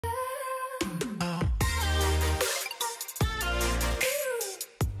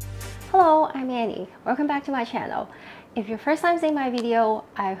Hello, I'm Annie. Welcome back to my channel. If you're first time seeing my video,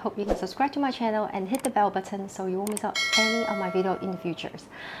 I hope you can subscribe to my channel and hit the bell button so you won't miss out any of my video in the futures.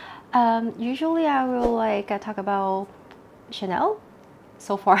 Usually I will talk about Chanel.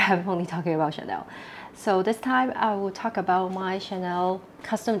 So far I've only talking about Chanel. So this time I will talk about my Chanel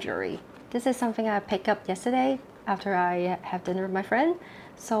custom jewelry. This is something I picked up yesterday after I have dinner with my friend.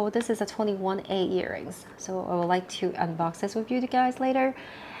 So this is a 21A earrings. So I would like to unbox this with you guys later.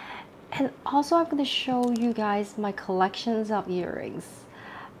 And also I'm going to show you guys my collections of earrings.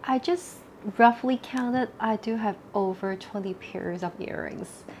 I just roughly counted, I do have over 20 pairs of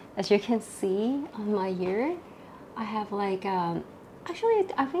earrings. As you can see on my ear, I have actually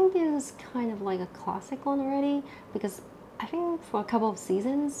I think this is kind of like a classic one already, because I think for a couple of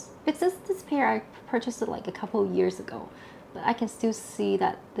seasons, because this pair I purchased it like a couple of years ago, but I can still see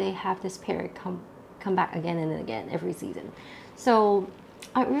that they have this pair come back again and again every season. So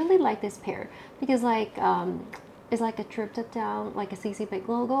I really like this pair because it's like a dripped down like a CC Big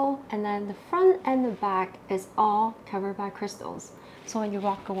logo, and then the front and the back is all covered by crystals. So when you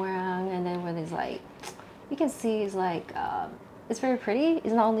walk around, and then when it's like, you can see it's very pretty.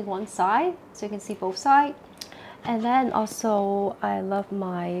 It's not only one side, so you can see both sides. And then also I love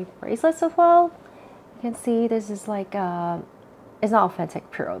my bracelets as well. You can see this is like it's not authentic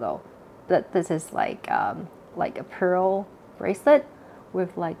pearl though, but this is like a pearl bracelet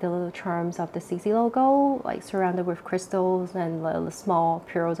with like the little charms of the CC logo, like surrounded with crystals and little small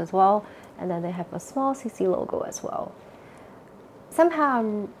pearls as well. And then they have a small CC logo as well.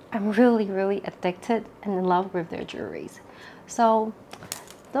 Somehow I'm really addicted and in love with their jewelries. So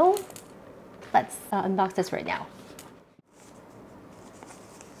let's unbox this right now.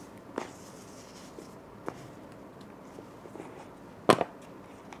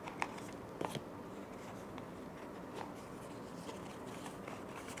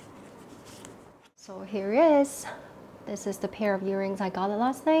 So here it is. This is the pair of earrings I got it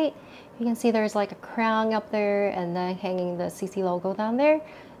last night. You can see there's like a crown up there, and then hanging the CC logo down there.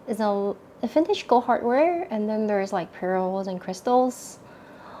 It's a vintage gold hardware, and then there's like pearls and crystals,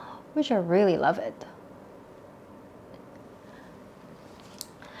 which I really love it.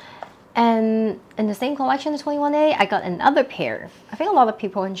 And in the same collection, the 21A, I got another pair. I think a lot of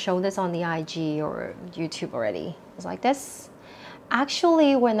people can show this on the IG or YouTube already. It's like this.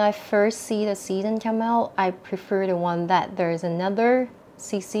 Actually, when I first see the season come out, I prefer the one that there's another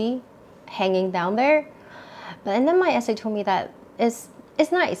CC hanging down there. But and then my essay told me that it's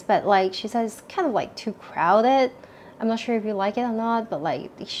nice, but like she said, it's kind of like too crowded. I'm not sure if you like it or not, but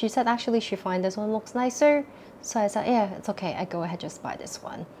like she said actually she finds this one looks nicer. So I said, yeah, it's okay. I go ahead, just buy this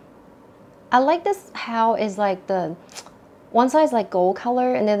one. I like this how is like the one side is like gold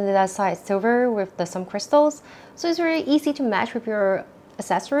color, and then the other side is silver with some crystals. So it's very easy to match with your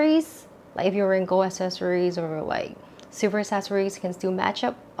accessories. Like if you're wearing gold accessories or like silver accessories, you can still match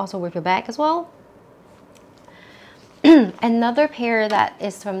up also with your bag as well. Another pair that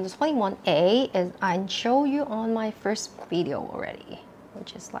is from the 21A is I showed you on my first video already,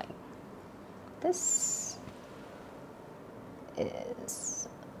 which is like this.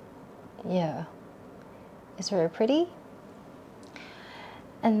 Yeah, it's very pretty.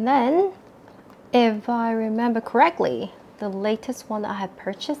 And then, if I remember correctly, the latest one I have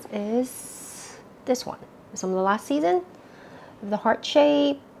purchased is this one. It's from the last season, the heart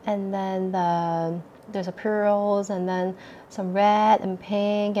shape, and then there's a pearls, and then some red and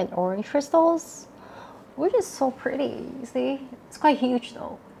pink and orange crystals, which is so pretty. You see, it's quite huge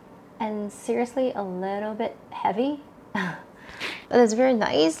though, and seriously a little bit heavy. But it's very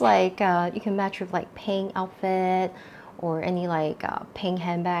nice. Like you can match with like pink outfit or any like pink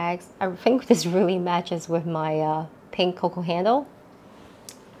handbags. I think this really matches with my pink cocoa handle.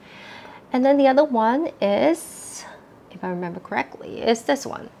 And then the other one is, if I remember correctly, is this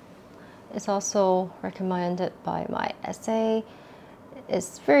one. It's also recommended by my essay.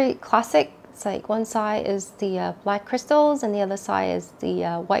 It's very classic. It's like one side is the black crystals and the other side is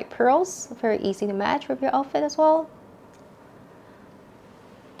the white pearls. Very easy to match with your outfit as well.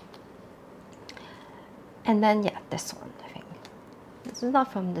 And then yeah, this one, I think. This is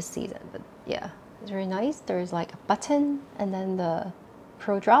not from this season, but yeah, it's very nice. There's like a button, and then the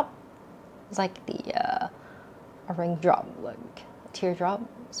pearl drop. It's like the a ring drop, like a teardrop.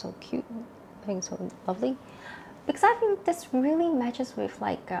 So cute. I think so lovely. Because I think this really matches with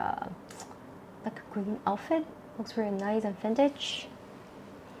like a green outfit. Looks very nice and vintage.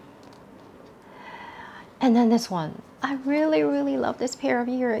 And then this one. I really love this pair of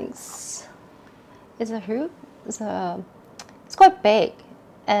earrings. It's a hoop. It's quite big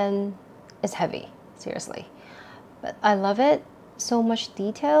and it's heavy, seriously. But I love it. so much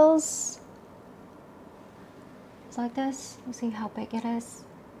details. It's like this. You see how big it is?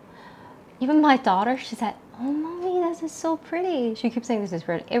 Even my daughter, she said, "Oh, mommy, this is so pretty." She keeps saying this is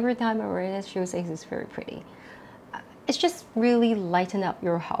pretty. Every time I wear this, she will say this is very pretty. It's just really lighten up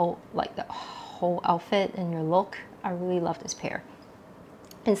your whole, like the whole outfit and your look. I really love this pair.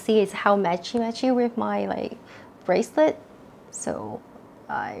 And see, it's how matchy with my like bracelet. So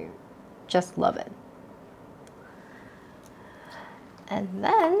I just love it. And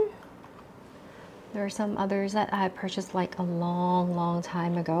then there are some others that I purchased like a long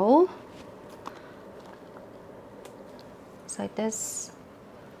time ago. It's like this.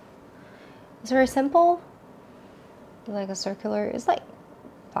 It's very simple, like a circular. It's like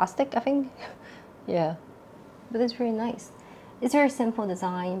plastic, I think. Yeah, but it's really nice. It's very simple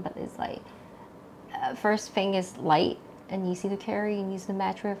design, but it's like first thing is light and easy to carry and easy to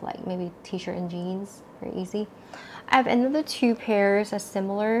match with, like maybe t-shirt and jeans. Very easy. I have another 2 pairs, a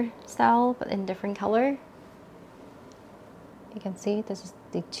similar style but in different color. You can see this is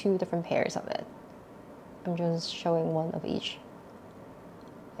the 2 different pairs of it. I'm just showing one of each.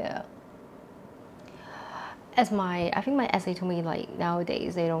 Yeah. I think my essay told me like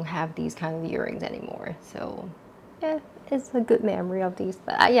nowadays they don't have these kind of earrings anymore. So yeah, it's a good memory of these.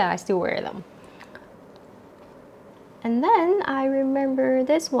 But yeah, I still wear them. And then I remember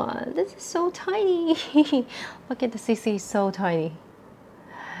this one. This is so tiny. Look at the CC, so tiny.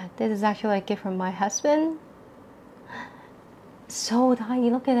 This is actually a gift from my husband. So tiny,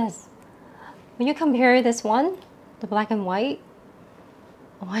 look at this. When you compare this one, the black and white,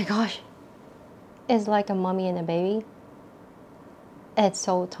 oh my gosh, it's like a mommy and a baby. It's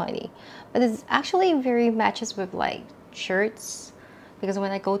so tiny, but it's actually very matches with like shirts, because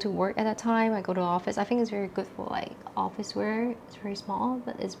when I go to work at that time, I go to office, I think it's very good for like office wear. It's very small,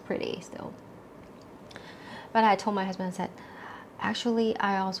 but it's pretty still. But I told my husband, I said, actually,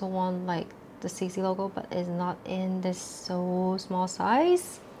 I also want like the CC logo, but it's not in this so small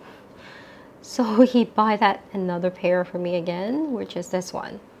size. So he buy that another pair for me again, which is this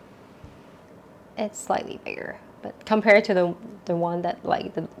one. It's slightly bigger, but compared to the one that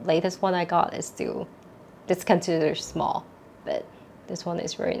like the latest one I got is still, it's considered small, but this one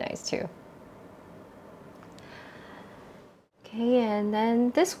is very nice too. Okay, and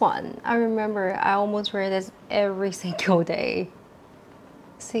then this one, I remember I almost wear this every single day.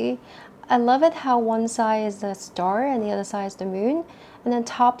 See, I love it how one side is the star and the other side is the moon, and then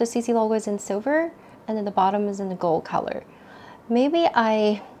top the CC logo is in silver, and then the bottom is in the gold color. Maybe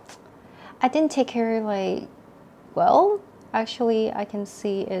I didn't take care like well. Actually, I can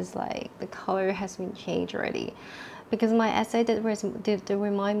see is like the color has been changed already, because my essay did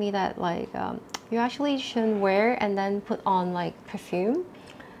remind me that like you actually shouldn't wear and then put on like perfume.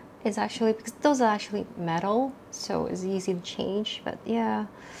 It's actually, because those are actually metal, so it's easy to change. But yeah,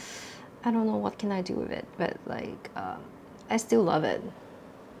 I don't know what can I do with it, but like I still love it.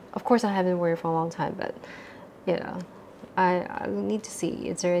 Of course, I haven't worn it for a long time, but yeah, I need to see,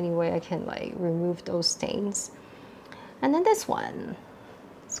 is there any way I can like remove those stains. And then this one,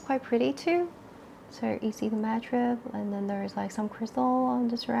 it's quite pretty too. It's very easy to match with. And then there's like some crystal on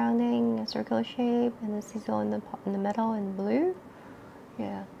the surrounding, a circular shape, and the CC in the middle in blue.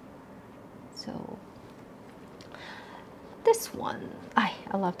 Yeah. So this one, I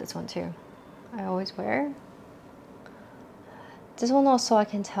love this one too. I always wear. This one also I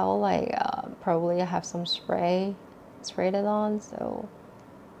can tell like probably I have some sprayed it on, so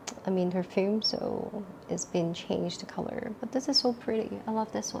I mean perfume, so it's been changed the color. But this is so pretty. I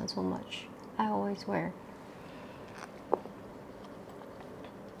love this one so much. I always wear.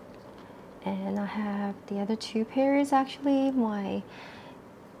 And I have the other 2 pairs actually.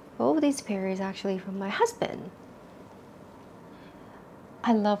 Both of these pairs actually from my husband.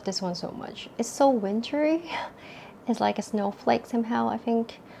 I love this one so much. It's so wintry. It's like a snowflake somehow, I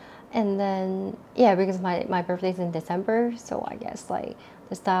think. And then yeah, because my birthday's in December, so I guess like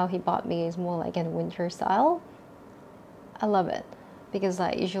the style he bought me is more like a winter style. I love it, because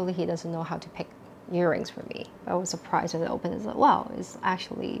like usually he doesn't know how to pick earrings for me. I was surprised when I opened it. It's like, wow, it's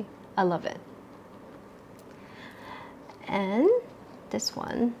actually, I love it. And this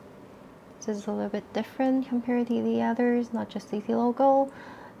one, this is a little bit different compared to the others, not just CC logo.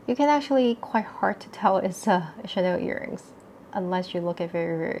 You can actually quite hard to tell it's Chanel earrings unless you look at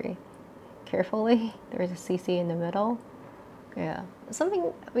very carefully. There's a CC in the middle. Yeah,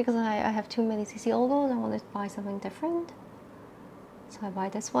 something, because I have too many CC logos, I want to buy something different, so I buy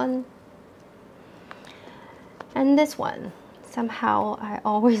this one. And this one, somehow I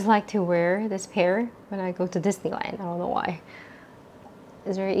always like to wear this pair when I go to Disneyland. I don't know why.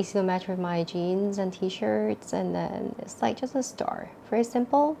 It's very easy to match with my jeans and t-shirts, and then it's like just a star. Very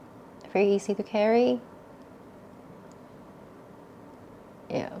simple, very easy to carry.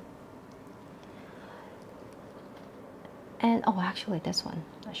 Yeah. And oh, actually this one,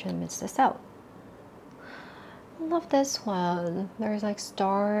 I shouldn't miss this out. I love this one. There's like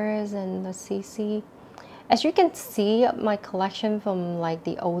stars and the CC. As you can see, my collection from like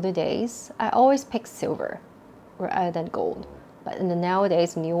the older days, I always pick silver rather than gold. But in the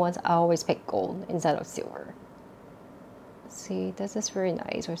nowadays new ones, I always pick gold instead of silver. See, this is very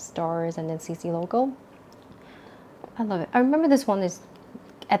nice with stars and then CC logo. I love it. I remember this one is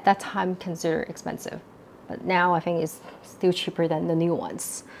at that time considered expensive, but now I think it's still cheaper than the new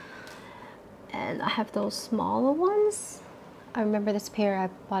ones. And I have those smaller ones. I remember this pair, I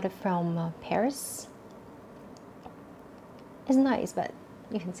bought it from Paris. It's nice, but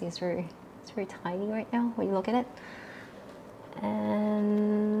you can see it's very tiny right now when you look at it.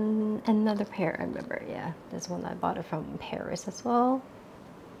 And another pair, I remember, yeah, this one I bought it from Paris as well.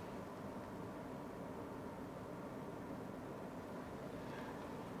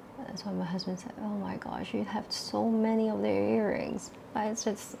 That's why my husband said, oh my gosh, you have so many of their earrings. But it's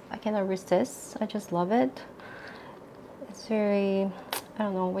just, I cannot resist. I just love it. It's very, I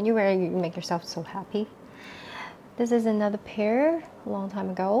don't know, when you wear it, you make yourself so happy. This is another pair, a long time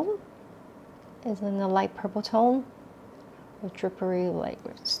ago. It's in a light purple tone with drippery like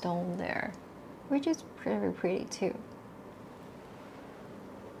with stone there, which is very pretty too.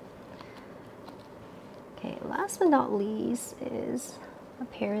 Okay, last but not least is a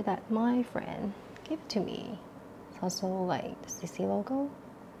pair that my friend gave to me. It's also like the CC logo.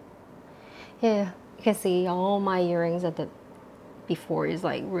 Yeah, you can see all my earrings at the before is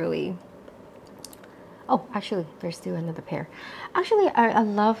like really. Oh, actually, there's still another pair. Actually, I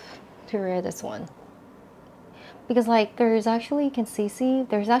love to wear this one because like there's actually, you can see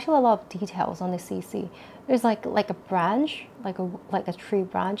there's actually a lot of details on the CC. There's like a branch, like a tree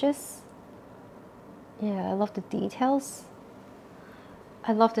branches. Yeah, I love the details.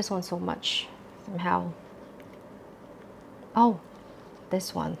 I love this one so much somehow. Oh,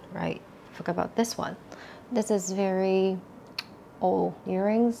 this one, right? Forgot about this one. This is very old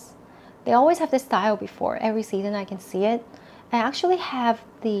earrings. They always have this style before. Every season I can see it. I actually have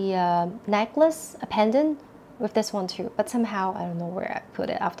the necklace, a pendant with this one too, but somehow I don't know where I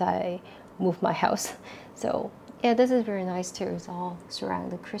put it after I moved my house. So yeah, this is very nice too. It's all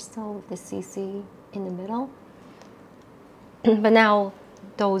surrounded crystal with the CC in the middle. But now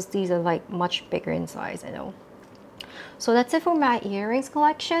these are like much bigger in size, I know. So that's it for my earrings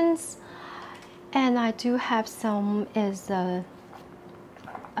collections. And I do have some is a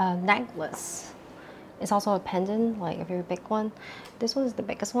necklace. It's also a pendant, like a very big one. This one is the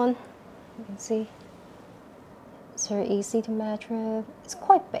biggest one. You can see. It's very easy to match with. It's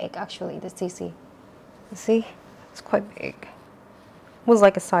quite big actually, the CC. You see? It's quite big. It was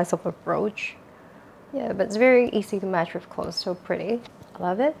like a size of a brooch. Yeah, but it's very easy to match with clothes. So pretty. I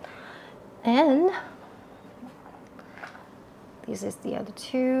love it. And this is the other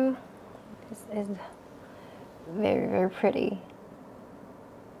two. This is very, very pretty.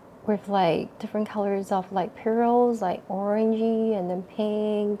 With like different colors of like pearls, like orangey and then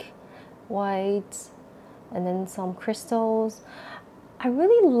pink, white, and then some crystals. I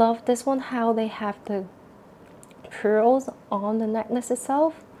really love this one, how they have the pearls on the necklace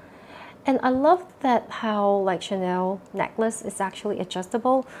itself. And I love that how like Chanel necklace is actually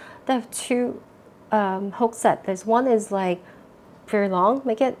adjustable. They have two hook set. There's one is like very long,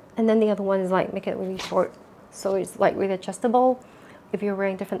 and then the other one is like make it really short. So it's like really adjustable if you're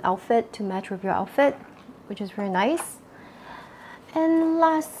wearing different outfit to match with your outfit, which is very nice. And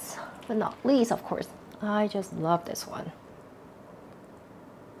last but not least, of course, I just love this one.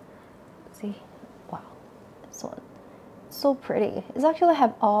 See, wow, this one. So pretty. It's actually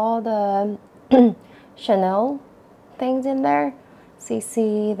have all the Chanel things in there.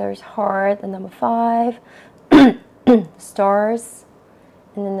 CC, there's heart, the number 5, stars,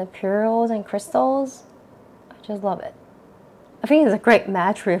 and then the pearls and crystals. I just love it. I think it's a great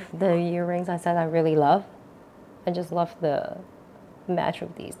match with the earrings I said I really love. I just love the match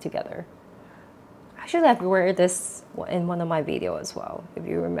of these together. Actually, I've worn this in one of my videos as well, if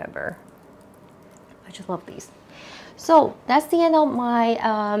you remember. I just love these. So that's the end of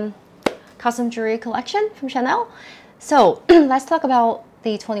my custom jewelry collection from Chanel. So let's talk about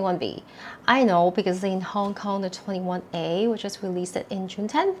the 21B. I know because in Hong Kong, the 21A, which was released in June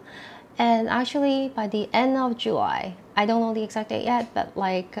 10th, and actually by the end of July, I don't know the exact date yet, but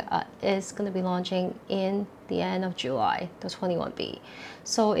like it's going to be launching in the end of July, the 21B.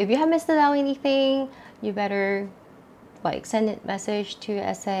 So if you have missed out anything, you better like send a message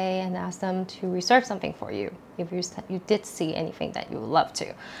to SA and ask them to reserve something for you if you did see anything that you would love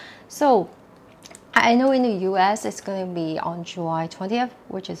to. So I know in the US it's going to be on July 20th,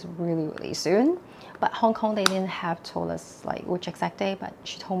 which is really soon. But Hong Kong, they didn't have told us like which exact day, but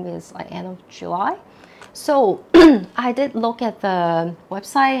she told me it's like end of July. So I did look at the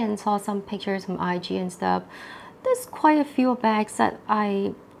website and saw some pictures from IG and stuff. There's quite a few bags that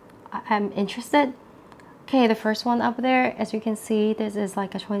I'm interested. Okay, the first one up there, as you can see, this is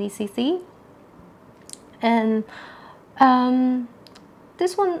like a 20cc. And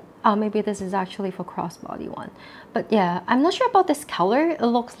this one, maybe this is actually for crossbody one. But yeah, I'm not sure about this color. It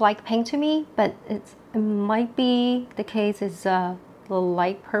looks like pink to me, but it might be the case is the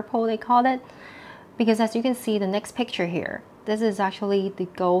light purple, they call it. Because as you can see, the next picture here, this is actually the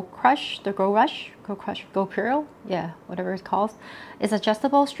Go Crush, the Go Rush, Go Crush, Go Curl, yeah, whatever it's called. It's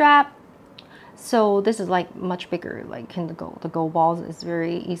adjustable strap. So this is like much bigger, like in the Go balls is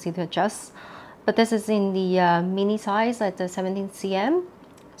very easy to adjust. But this is in the mini size at the 17 cm.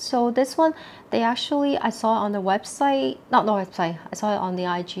 So this one, they actually, I saw on the website, not the website, I saw it on the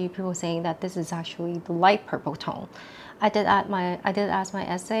IG, people saying that this is actually the light purple tone. I did ask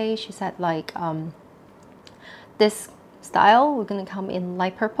my SA, she said like, this style, we're gonna come in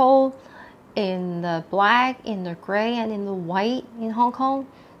light purple, in the black, in the gray, and in the white in Hong Kong.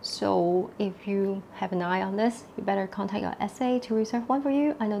 So if you have an eye on this, you better contact your SA to reserve one for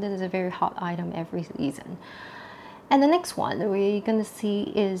you. I know this is a very hot item every season. And the next one we're gonna see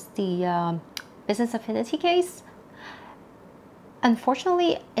is the Business Affinity case.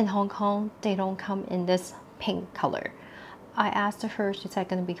 Unfortunately, in Hong Kong, they don't come in this pink color. I asked her, she said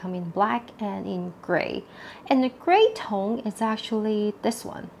gonna be coming in black and in gray. And the gray tone is actually this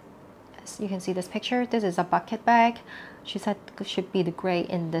one. As you can see this picture, this is a bucket bag. She said it should be the gray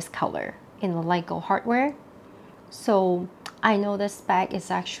in this color, in the LEGO hardware. So I know this bag is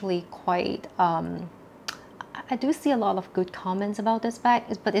actually quite, I do see a lot of good comments about this bag,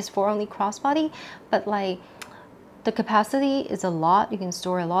 but it's for only crossbody. But like, the capacity is a lot. You can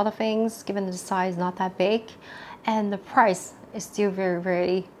store a lot of things, given the size not that big. And the price is still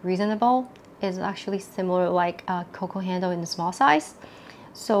very reasonable. It's actually similar like a Coco handle in the small size.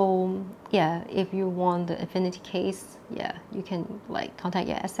 So yeah, if you want the Affinity case, yeah, you can like contact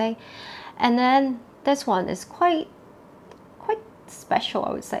your SA. And then this one is quite special,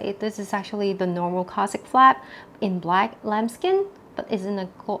 I would say. This is actually the normal classic flap in black lambskin, but it's in a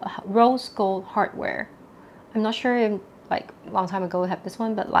rose gold hardware. I'm not sure if like a long time ago I have this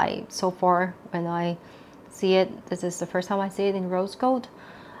one, but like so far when I see it, this is the first time I see it in rose gold.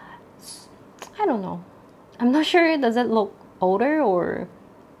 I don't know. I'm not sure, does it look older or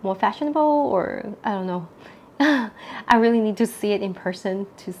more fashionable, or I don't know. I really need to see it in person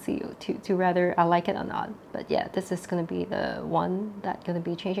to see to whether I like it or not. But yeah, this is gonna be the one that's gonna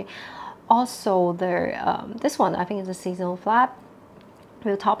be changing. Also, this one I think is a seasonal flap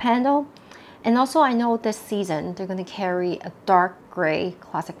with a top handle. And also I know this season they're gonna carry a dark gray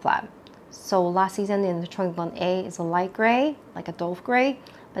classic flap. So last season in the Trunk Bond A is a light gray, like a Dove gray,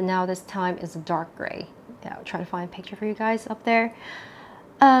 but now this time is a dark gray. Yeah, I'll try to find a picture for you guys up there.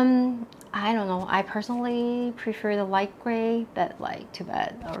 I don't know, I personally prefer the light gray, but like too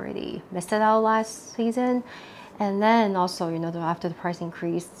bad I already missed it out last season. And then also, you know, after the price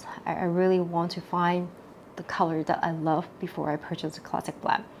increase, I really want to find the color that I love before I purchase a classic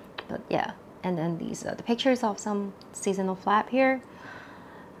flap. But yeah, and then these are the pictures of some seasonal flap here.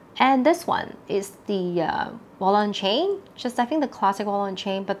 And this one is the wallet chain, just I think the classic wallet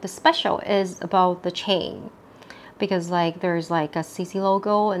chain, but the special is about the chain. Because like there's like a CC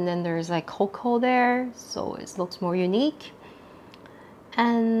logo and then there's like Coco there, so it looks more unique.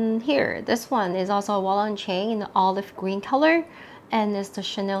 And here, this one is also a wallet chain in the olive green color, and it's the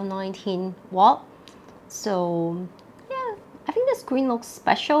Chanel 19 wallet. So yeah, I think this green looks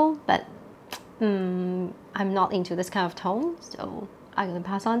special, but I'm not into this kind of tone, so I'm gonna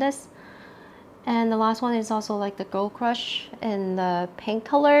pass on this. And the last one is also like the Go Crush in the pink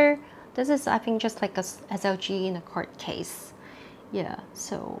color. This is, I think, just like a SLG in a card case. Yeah,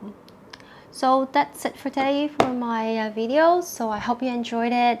 so that's it for today for my video. So I hope you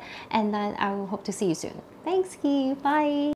enjoyed it, and then I will hope to see you soon. Thanks, Ki. Bye.